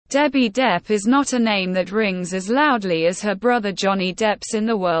Debbie Depp is not a name that rings as loudly as her brother Johnny Depp's in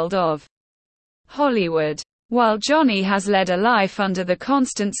the world of Hollywood. While Johnny has led a life under the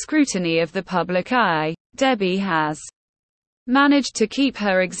constant scrutiny of the public eye, Debbie has managed to keep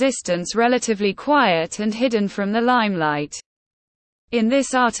her existence relatively quiet and hidden from the limelight. In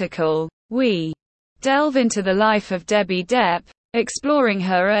this article, we delve into the life of Debbie Depp, exploring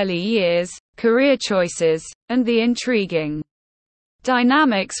her early years, career choices, and the intriguing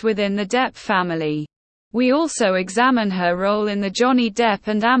dynamics within the Depp family. We also examine her role in the Johnny Depp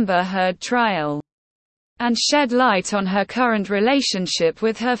and Amber Heard trial, and shed light on her current relationship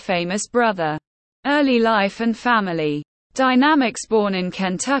with her famous brother. Early life and family dynamics. Born in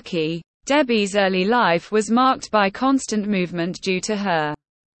Kentucky, Debbie's early life was marked by constant movement due to her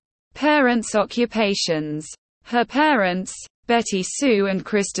parents' occupations. Her parents, Betty Sue and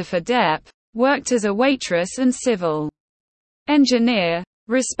Christopher Depp, worked as a waitress and civil engineer,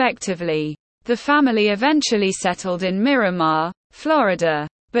 respectively. The family eventually settled in Miramar, Florida,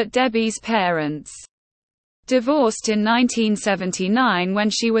 but Debbie's parents divorced in 1979 when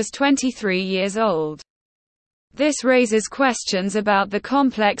she was 23 years old. This raises questions about the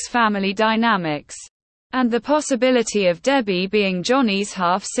complex family dynamics and the possibility of Debbie being Johnny's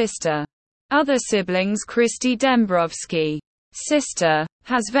half-sister. Other siblings. Christy Dembrovsky, sister,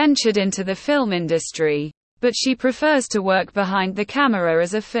 has ventured into the film industry, but she prefers to work behind the camera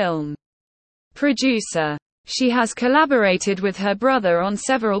as a film producer. She has collaborated with her brother on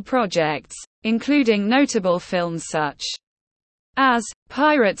several projects, including notable films such as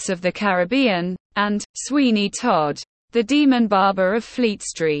Pirates of the Caribbean and Sweeney Todd, the Demon Barber of Fleet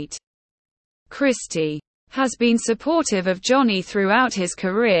Street. Christy has been supportive of Johnny throughout his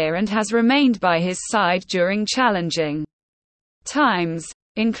career and has remained by his side during challenging times,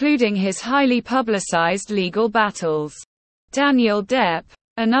 including his highly publicized legal battles. Daniel Depp,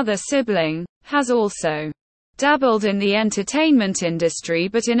 another sibling, has also dabbled in the entertainment industry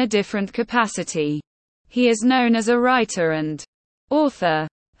but in a different capacity. He is known as a writer and author,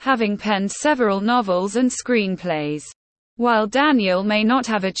 having penned several novels and screenplays. While Daniel may not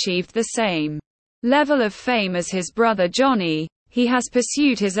have achieved the same level of fame as his brother Johnny, he has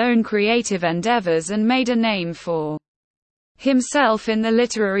pursued his own creative endeavors and made a name for himself in the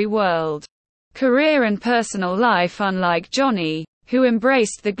literary world. Career and personal life. Unlike Johnny, who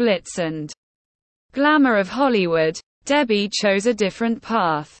embraced the glitz and glamour of Hollywood, Debbie chose a different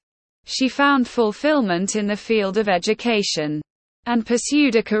path. She found fulfillment in the field of education and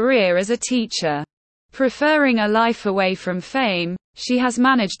pursued a career as a teacher. Preferring a life away from fame, she has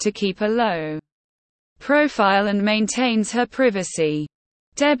managed to keep a low profile and maintains her privacy.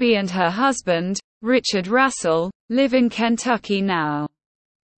 Debbie and her husband, Richard Russell, live in Kentucky now.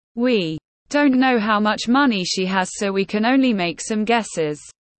 We don't know how much money she has, so we can only make some guesses.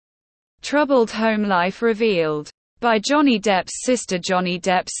 Troubled home life revealed by Johnny Depp's sister. Johnny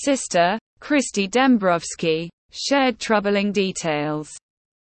Depp's sister, Christy Dembrovsky, shared troubling details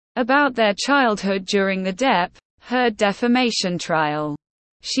about their childhood during the Depp-Heard defamation trial.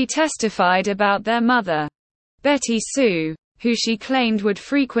 She testified about their mother, Betty Sue, who she claimed would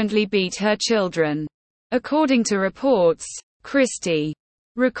frequently beat her children. According to reports, Christy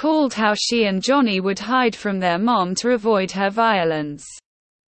recalled how she and Johnny would hide from their mom to avoid her violence.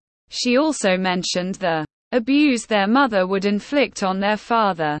 She also mentioned the abuse their mother would inflict on their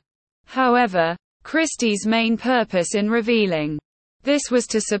father. However, Christy's main purpose in revealing this was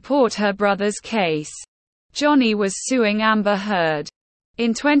to support her brother's case. Johnny was suing Amber Heard.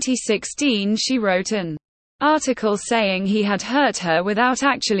 In 2016, she wrote an article saying he had hurt her without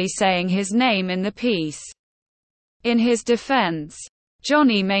actually saying his name in the piece. In his defense,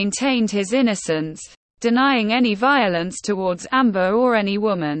 Johnny maintained his innocence, denying any violence towards Amber or any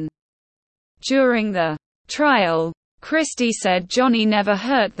woman. During the trial, Christy said Johnny never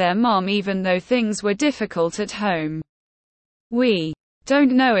hurt their mom even though things were difficult at home. We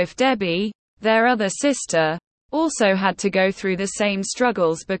don't know if Debbie, their other sister, also had to go through the same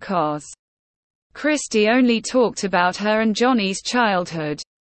struggles because Christy only talked about her and Johnny's childhood.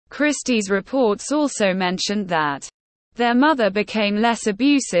 Christy's reports also mentioned that their mother became less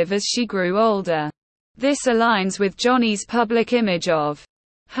abusive as she grew older. This aligns with Johnny's public image of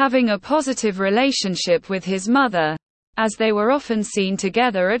having a positive relationship with his mother, as they were often seen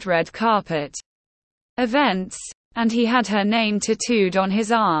together at red carpet events, and he had her name tattooed on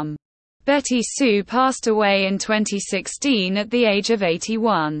his arm. Betty Sue passed away in 2016 at the age of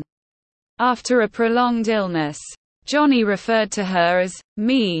 81. After a prolonged illness, Johnny referred to her as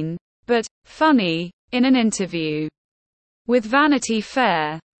mean, but funny, in an interview with Vanity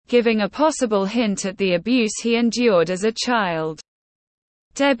Fair, giving a possible hint at the abuse he endured as a child.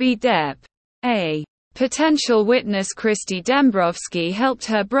 Debbie Depp. A potential witness Christy Dembrovsky helped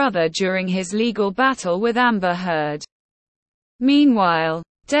her brother during his legal battle with Amber Heard. Meanwhile,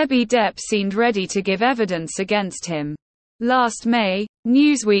 Debbie Depp seemed ready to give evidence against him. Last May,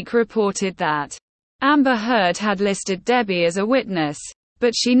 Newsweek reported that Amber Heard had listed Debbie as a witness,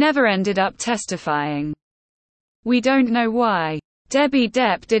 but she never ended up testifying. We don't know why Debbie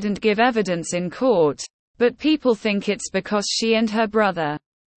Depp didn't give evidence in court, but people think it's because she and her brother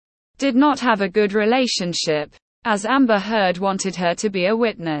did not have a good relationship, as Amber Heard wanted her to be a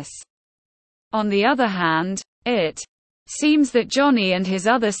witness. On the other hand, it seems that Johnny and his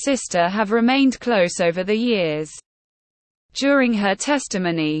other sister have remained close over the years. During her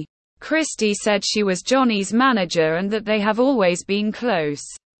testimony, Christy said she was Johnny's manager and that they have always been close.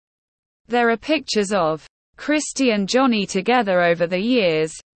 There are pictures of Christy and Johnny together over the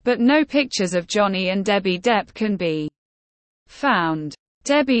years, but no pictures of Johnny and Debbie Depp can be found.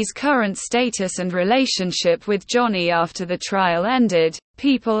 Debbie's current status and relationship with Johnny after the trial ended,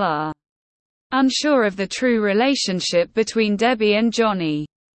 people are unsure of the true relationship between Debbie and Johnny.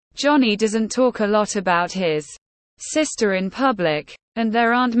 Johnny doesn't talk a lot about his sister in public, and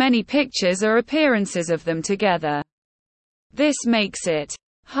there aren't many pictures or appearances of them together. This makes it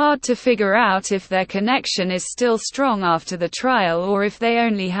hard to figure out if their connection is still strong after the trial or if they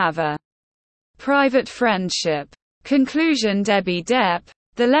only have a private friendship. Conclusion: Debbie Depp,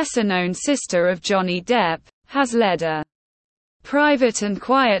 the lesser-known sister of Johnny Depp, has led a private and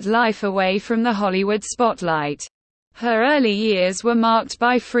quiet life away from the Hollywood spotlight. Her early years were marked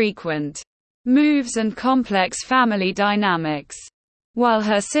by frequent moves and complex family dynamics. While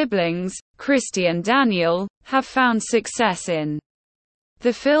her siblings, Christy and Daniel, have found success in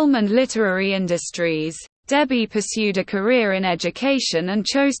the film and literary industries, Debbie pursued a career in education and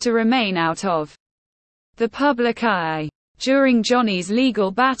chose to remain out of the public eye. During Johnny's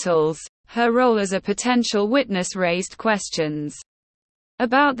legal battles, her role as a potential witness raised questions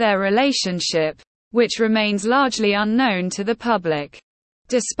about their relationship, which remains largely unknown to the public.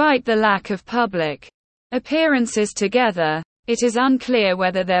 Despite the lack of public appearances together, it is unclear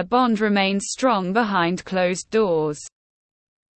whether their bond remains strong behind closed doors.